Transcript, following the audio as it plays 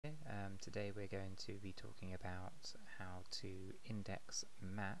Today we're going to be talking about how to index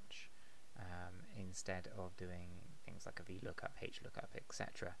match instead of doing things like a VLOOKUP, HLOOKUP,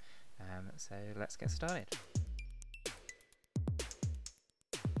 etc. So let's get started.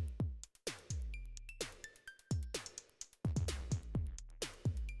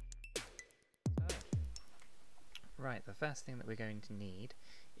 Right, the first thing that we're going to need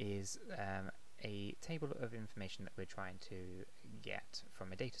is a table of information that we're trying to get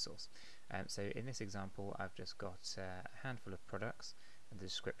from a data source. So in this example I've just got a handful of products and the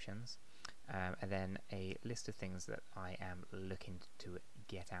descriptions, and then a list of things that I am looking to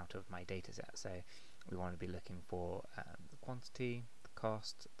get out of my data set. So we want to be looking for the quantity, the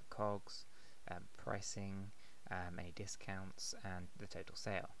cost, the COGS, pricing, any discounts, and the total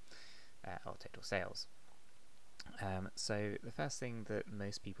sale, or total sales. So the first thing that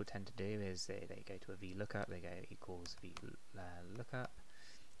most people tend to do is they go to a VLOOKUP, they go equals VLOOKUP,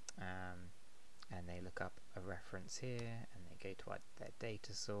 and they look up a reference here, and they go to their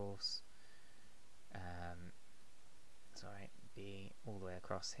data source, B all the way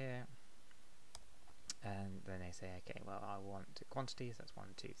across here, and then they say, okay, well, I want quantities, that's 1,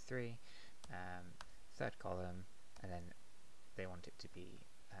 2, 3, third column, and then they want it to be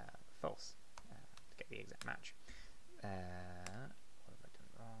false to get the exact match. What have I done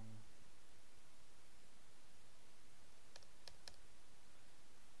wrong?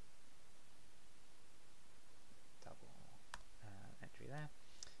 Double entry there,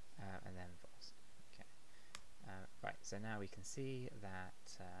 and then false. Okay. Right, so now we can see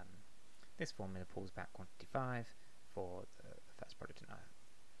that this formula pulls back quantity 5 for the first product in our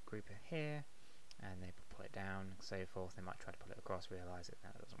group here, and they pull it down, so forth. They might try to pull it across, realise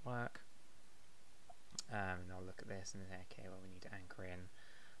that doesn't work. And I'll look at this and say, okay, well, we need to anchor in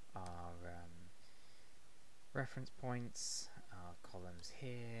our reference points, our columns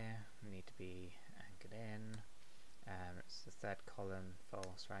here need to be anchored in. It's the third column,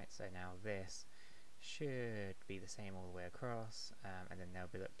 false, right? So now this should be the same all the way across, and then they'll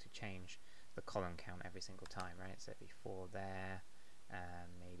be looked to change the column count every single time, right? So it'd be 4 there,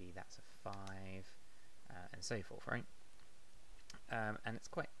 maybe that's a 5, and so forth, right? And it's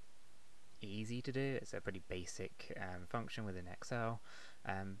quite easy to do. It's a pretty basic function within Excel,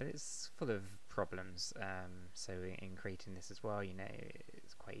 but it's full of problems. So in creating this as well, you know,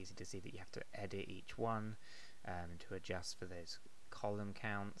 it's quite easy to see that you have to edit each one to adjust for those column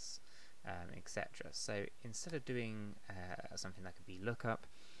counts, etc. So instead of doing something like a VLOOKUP,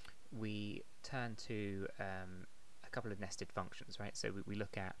 we turn to a couple of nested functions, right? So we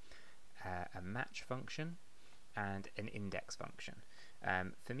look at a match function and an index function.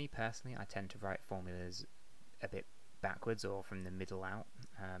 For me personally, I tend to write formulas a bit backwards or from the middle out.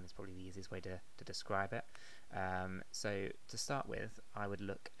 It's probably the easiest way to describe it. So to start with, I would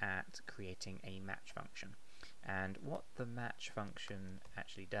look at creating a match function. And what the match function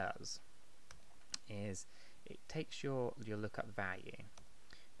actually does is it takes your lookup value,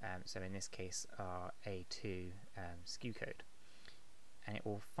 so in this case our A2 SKU code, and it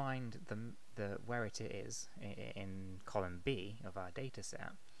will find the where it is in column B of our data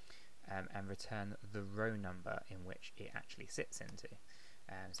set, and return the row number in which it actually sits into,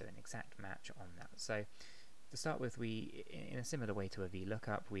 so an exact match on that. So to start with, we, in a similar way to a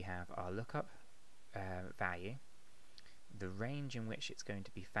VLOOKUP, we have our lookup value, the range in which it's going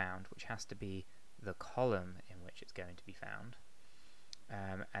to be found, which has to be the column in which it's going to be found,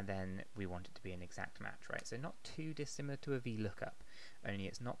 and then we want it to be an exact match, right? So not too dissimilar to a VLOOKUP, only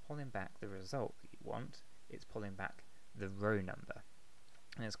it's not pulling back the result that you want, it's pulling back the row number.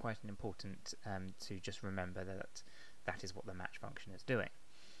 And it's quite important to just remember that that is what the match function is doing.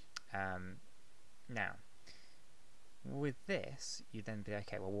 Now, with this, you then be,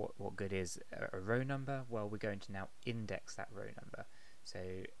 okay, well, what good is a row number? Well, we're going to now index that row number. So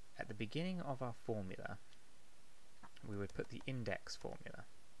at the beginning of our formula, we would put the index formula,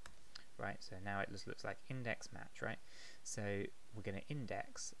 right? So now it just looks like index match, right? So we're going to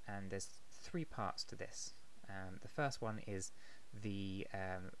index, and there's 3 parts to this. The first one is the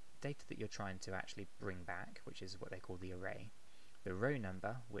data that you're trying to actually bring back, which is what they call the array. The row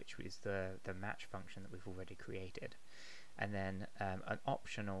number, which is the match function that we've already created, and then an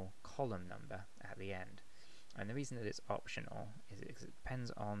optional column number at the end. And the reason that it's optional is because it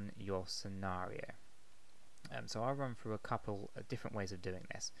depends on your scenario. So I'll run through a couple of different ways of doing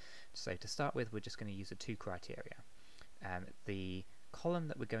this. So to start with, we're just going to use the 2 criteria. The column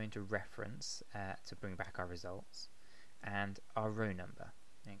that we're going to reference to bring back our results, and our row number.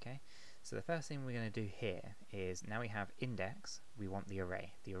 Okay, so the first thing we're going to do here is, now we have index, we want the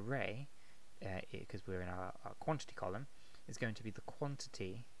array. The array, because we're in our quantity column, is going to be the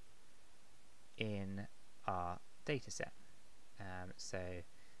quantity in our data set. So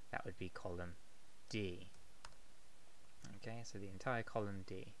that would be column D. Okay, so the entire column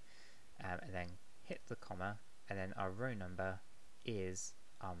D, and then hit the comma, and then our row number is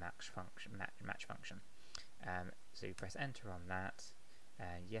our match function. So you press enter on that,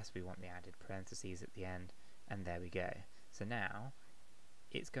 and yes, we want the added parentheses at the end, and there we go. So now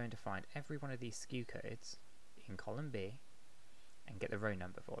it's going to find every one of these SKU codes in column B and get the row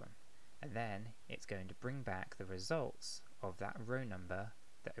number for them, and then it's going to bring back the results of that row number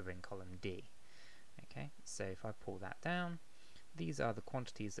that are in column D. Okay, so if I pull that down, these are the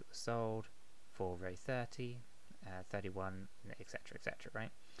quantities that were sold for row 30, 31, etc, etc,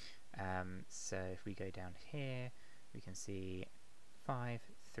 right? So if we go down here, we can see 5,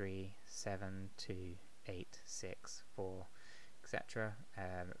 3, 7, 2, 8, 6, 4, etc.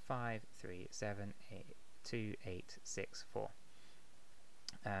 5, 3, 7, 8, 2, 8, 6, 4.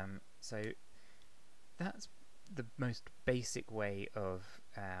 So that's the most basic way of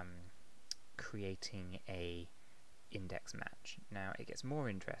creating a index match. Now it gets more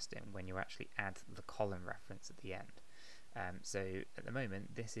interesting when you actually add the column reference at the end. So at the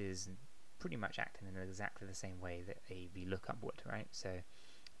moment this is pretty much acting in exactly the same way that a VLOOKUP would, right? So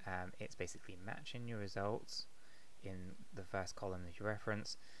it's basically matching your results in the first column that you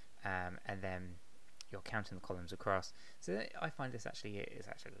reference, and then you're counting the columns across. So I find this actually is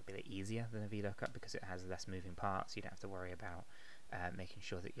actually a bit easier than a VLOOKUP because it has less moving parts. You don't have to worry about making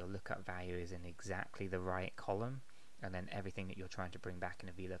sure that your lookup value is in exactly the right column, and then everything that you're trying to bring back in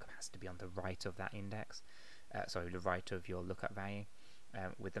a VLOOKUP has to be on the right of that index, the right of your lookup value.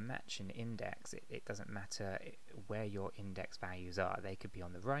 With the match and index, it doesn't matter where your index values are. They could be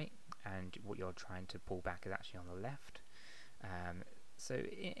on the right, and what you're trying to pull back is actually on the left. So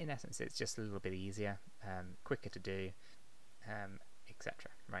in essence, it's just a little bit easier, quicker to do,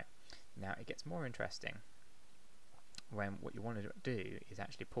 etc. Right, now it gets more interesting when what you want to do is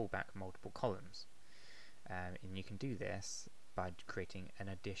actually pull back multiple columns, and you can do this by creating an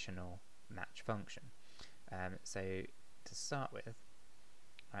additional match function. So to start with,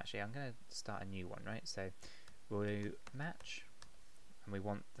 actually I'm going to start a new one, right? So we'll do match, and we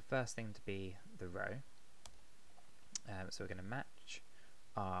want the first thing to be the row. So we're going to match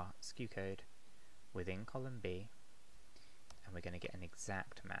our SKU code within column B, and we're going to get an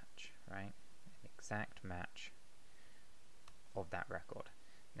exact match, right? An exact match of that record.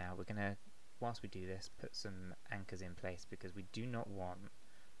 Now we're going to, whilst we do this, put some anchors in place because we do not want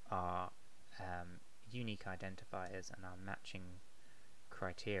our unique identifiers and our matching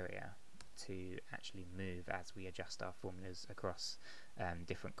criteria to actually move as we adjust our formulas across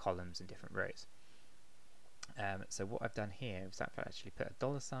different columns and different rows. So what I've done here is I've actually put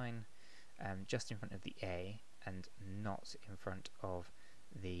a $sign just in front of the A and not in front of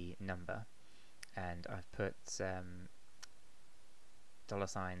the number, and I've put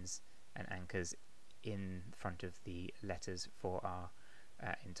 $signs and anchors in front of the letters for our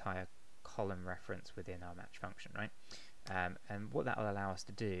entire column reference within our match function, right? And what that will allow us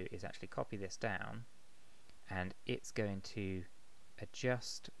to do is actually copy this down, and it's going to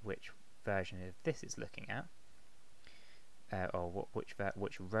adjust which version of this it's looking at, or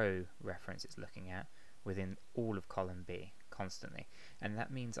which row reference it's looking at within all of column B constantly. And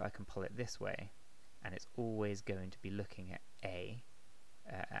that means I can pull it this way, and it's always going to be looking at A,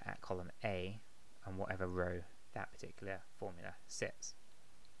 at column A, and whatever row that particular formula sits.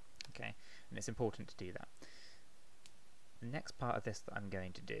 Okay, and it's important to do that. The next part of this that I'm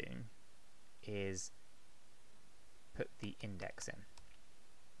going to do is put the index in.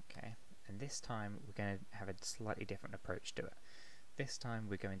 Okay, and this time we're going to have a slightly different approach to it. This time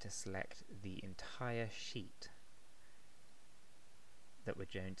we're going to select the entire sheet that we're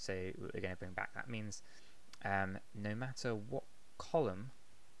going to bring back. That means no matter what column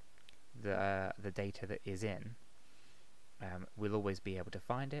the data that is in, we'll always be able to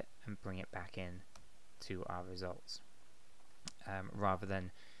find it and bring it back in to our results. Rather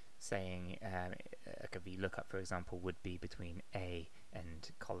than saying like a VLOOKUP, for example, would be between A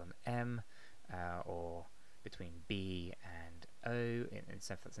and column M, or between B and O, and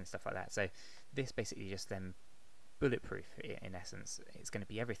stuff like that. So this basically just then bulletproof, in essence. It's going to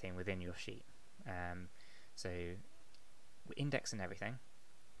be everything within your sheet. So we're indexing everything,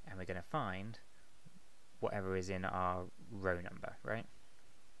 and we're going to find whatever is in our row number, right?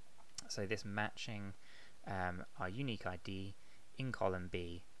 So this matching our unique ID in column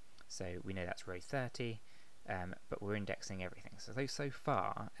B, so we know that's row 30, but we're indexing everything. So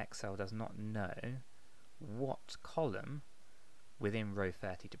far Excel does not know what column within row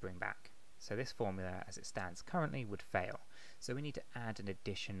 30 to bring back. So this formula as it stands currently would fail. So we need to add an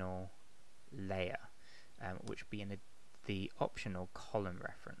additional layer, which would be in the optional column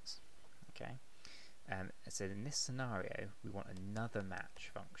reference. Okay, so in this scenario we want another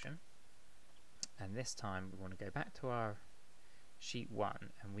match function, and this time we want to go back to our sheet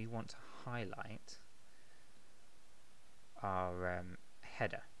 1 and we want to highlight our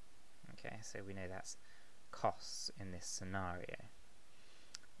header. Okay, so we know that's costs in this scenario.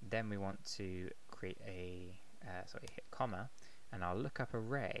 Then we want to create a hit comma, and our lookup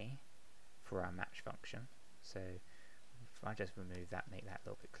array for our match function. So if I just remove that, make that a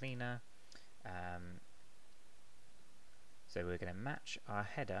little bit cleaner. So we're going to match our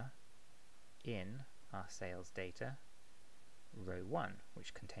header in our sales data row 1,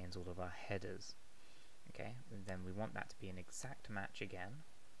 which contains all of our headers. Okay, and then we want that to be an exact match again,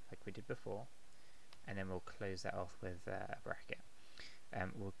 like we did before, and then we'll close that off with a bracket.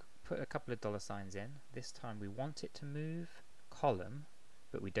 We'll put a couple of $signs in. This time we want it to move column,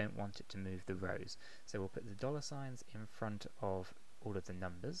 but we don't want it to move the rows. So we'll put the $signs in front of all of the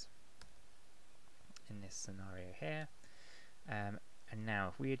numbers in this scenario here. And now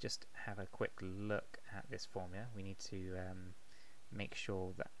if we just have a quick look at this formula, we need to make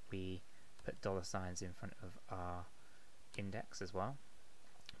sure that we put $signs in front of our index as well,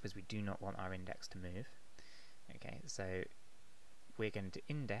 because we do not want our index to move. Okay, so we're going to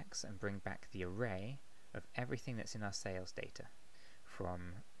index and bring back the array of everything that's in our sales data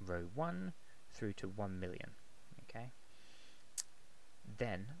from row 1 through to 1 million. Okay,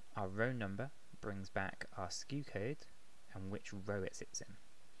 then our row number brings back our SKU code and which row it sits in,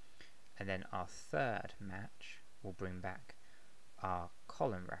 and then our third match will bring back our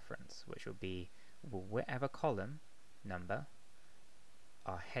column reference, which will be whatever column number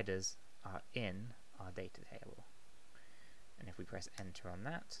our headers are in our data table. And if we press enter on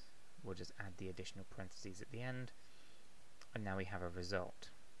that, we'll just add the additional parentheses at the end, and now we have a result.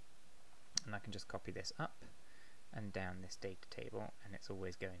 And I can just copy this up and down this data table, and it's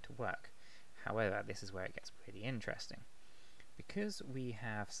always going to work. However, this is where it gets really interesting. Because we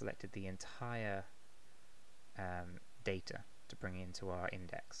have selected the entire data to bring into our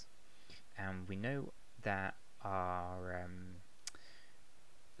index, and we know that our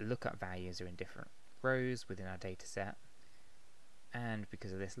lookup values are in different rows within our data set, and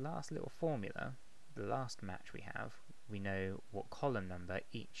because of this last little formula, the last match we have, we know what column number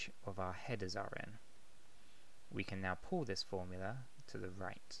each of our headers are in. We can now pull this formula to the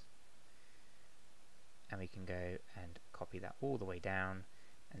right, and we can go and copy that all the way down,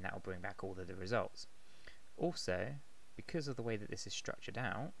 and that will bring back all of the results. Also, because of the way that this is structured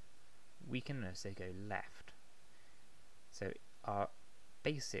out, we can also go left. So our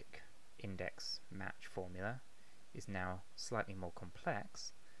basic index match formula is now slightly more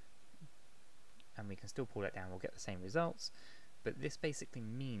complex, and we can still pull it down, we'll get the same results, but this basically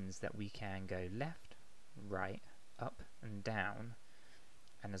means that we can go left, right, up and down,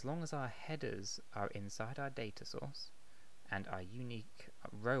 and as long as our headers are inside our data source and our unique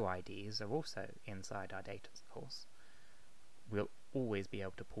row IDs are also inside our data source, we'll always be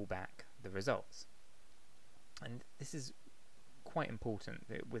able to pull back the results. And this is quite important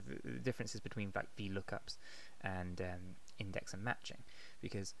with the differences between like VLOOKUPs and index and matching,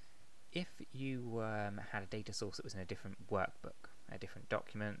 because if you had a data source that was in a different workbook, a different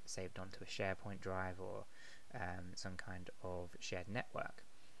document saved onto a SharePoint drive or some kind of shared network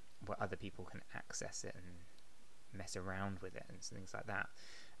where other people can access it and mess around with it and things like that,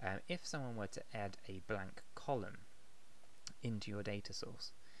 if someone were to add a blank column into your data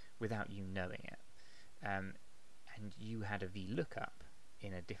source without you knowing it, and you had a VLOOKUP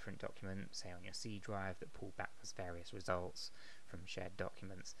in a different document, say on your C drive, that pulled back those various results from shared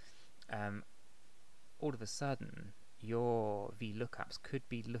documents, all of a sudden your VLOOKUPs could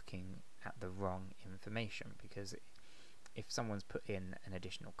be looking at the wrong information, because if someone's put in an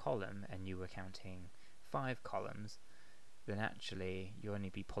additional column and you were counting 5 columns, then actually you only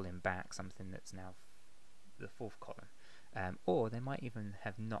be pulling back something that's now the 4th column. Or they might even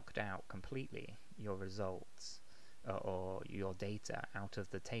have knocked out completely your results or your data out of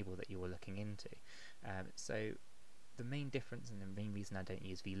the table that you were looking into. So the main difference and the main reason I don't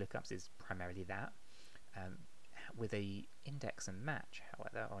use VLOOKUPs is primarily that. With a index and match,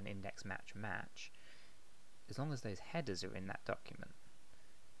 however, or an index match, as long as those headers are in that document,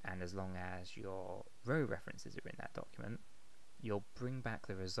 and as long as your row references are in that document, you'll bring back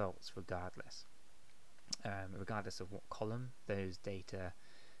the results regardless. Regardless of what column those data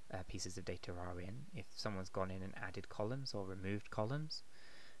pieces of data are in. If someone's gone in and added columns or removed columns,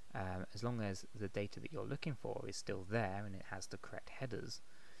 as long as the data that you're looking for is still there and it has the correct headers,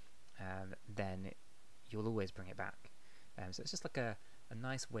 then you'll always bring it back. So it's just like a a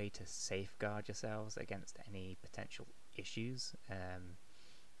nice way to safeguard yourselves against any potential issues,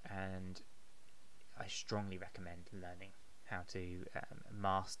 and I strongly recommend learning how to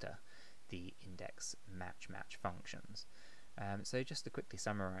master the index match functions. So just to quickly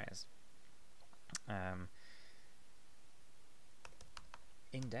summarize,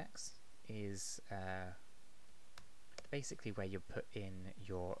 index is basically where you put in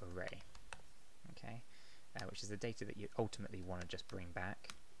your array, okay, which is the data that you ultimately want to just bring back,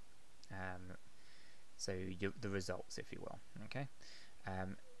 so the results, if you will, okay.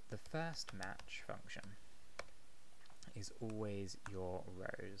 The first match function is always your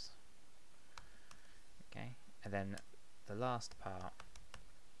rows, okay, and then the last part,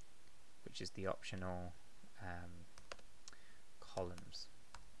 which is the optional columns,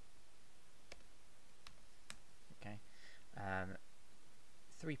 okay.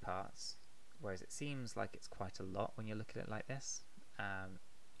 3 parts, whereas it seems like it's quite a lot when you look at it like this.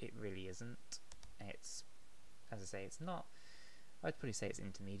 It really isn't. It's, as I say, it's not, I'd probably say it's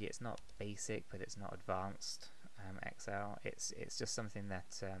intermediate. It's not basic, but it's not advanced Excel. It's just something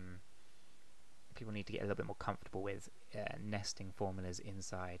that people need to get a little bit more comfortable with, nesting formulas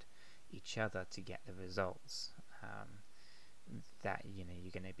inside each other to get the results that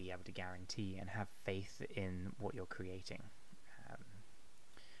you're going to be able to guarantee and have faith in what you're creating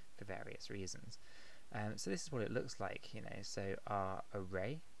for various reasons. So this is what it looks like, so our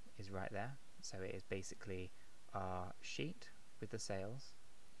array is right there. So it is basically our sheet with the sales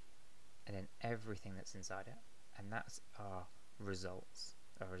and then everything that's inside it, and that's our results.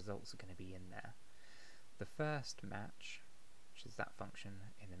 Our results are going to be in there. The first match, which is that function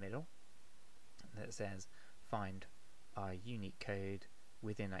in the middle that says find our unique code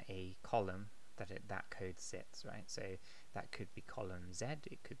within a column that code sits, right? So that could be column Z,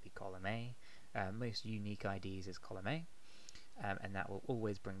 it could be column A. Most unique IDs is column A, and that will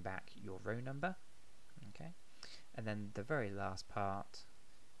always bring back your row number, okay. And then the very last part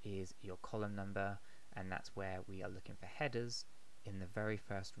is your column number, and that's where we are looking for headers in the very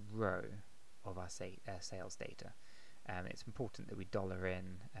first row of our sales data. It's important that we dollar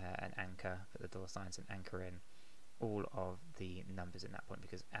in an anchor, put the dollar signs and anchor in all of the numbers in that point,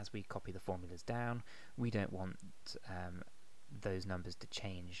 because as we copy the formulas down, we don't want those numbers to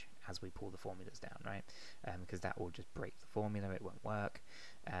change as we pull the formulas down, right? Because that will just break the formula, it won't work.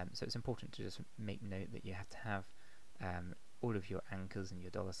 So it's important to just make note that you have to have all of your anchors and your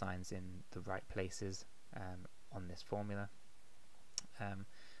dollar signs in the right places on this formula.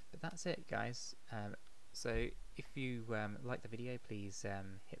 But that's it, guys. So if you like the video, please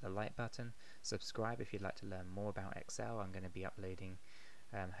hit the like button, subscribe if you'd like to learn more about Excel. I'm going to be uploading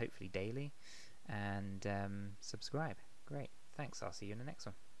hopefully daily, and subscribe. Great, thanks, I'll see you in the next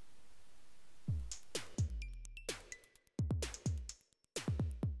one.